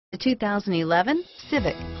The 2011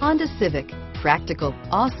 Civic, Honda Civic. Practical,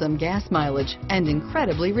 awesome gas mileage, and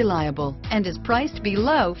incredibly reliable, and is priced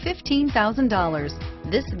below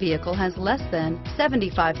 $15,000. This vehicle has less than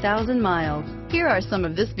 75,000 miles. Here are some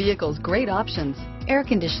of this vehicle's great options: air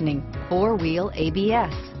conditioning, four-wheel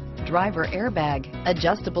ABS, driver airbag,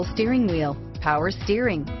 adjustable steering wheel, power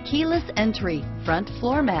steering, keyless entry, front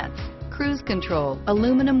floor mats, cruise control,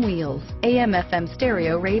 aluminum wheels, AM/FM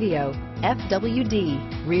stereo radio,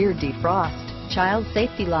 FWD, rear defrost, child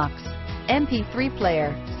safety locks, MP3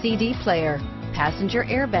 player, CD player, passenger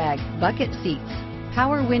airbag, bucket seats,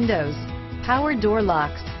 power windows, power door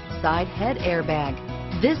locks, side head airbag.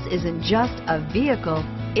 This isn't just a vehicle,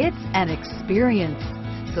 it's an experience.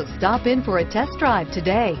 So stop in for a test drive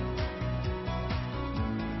today.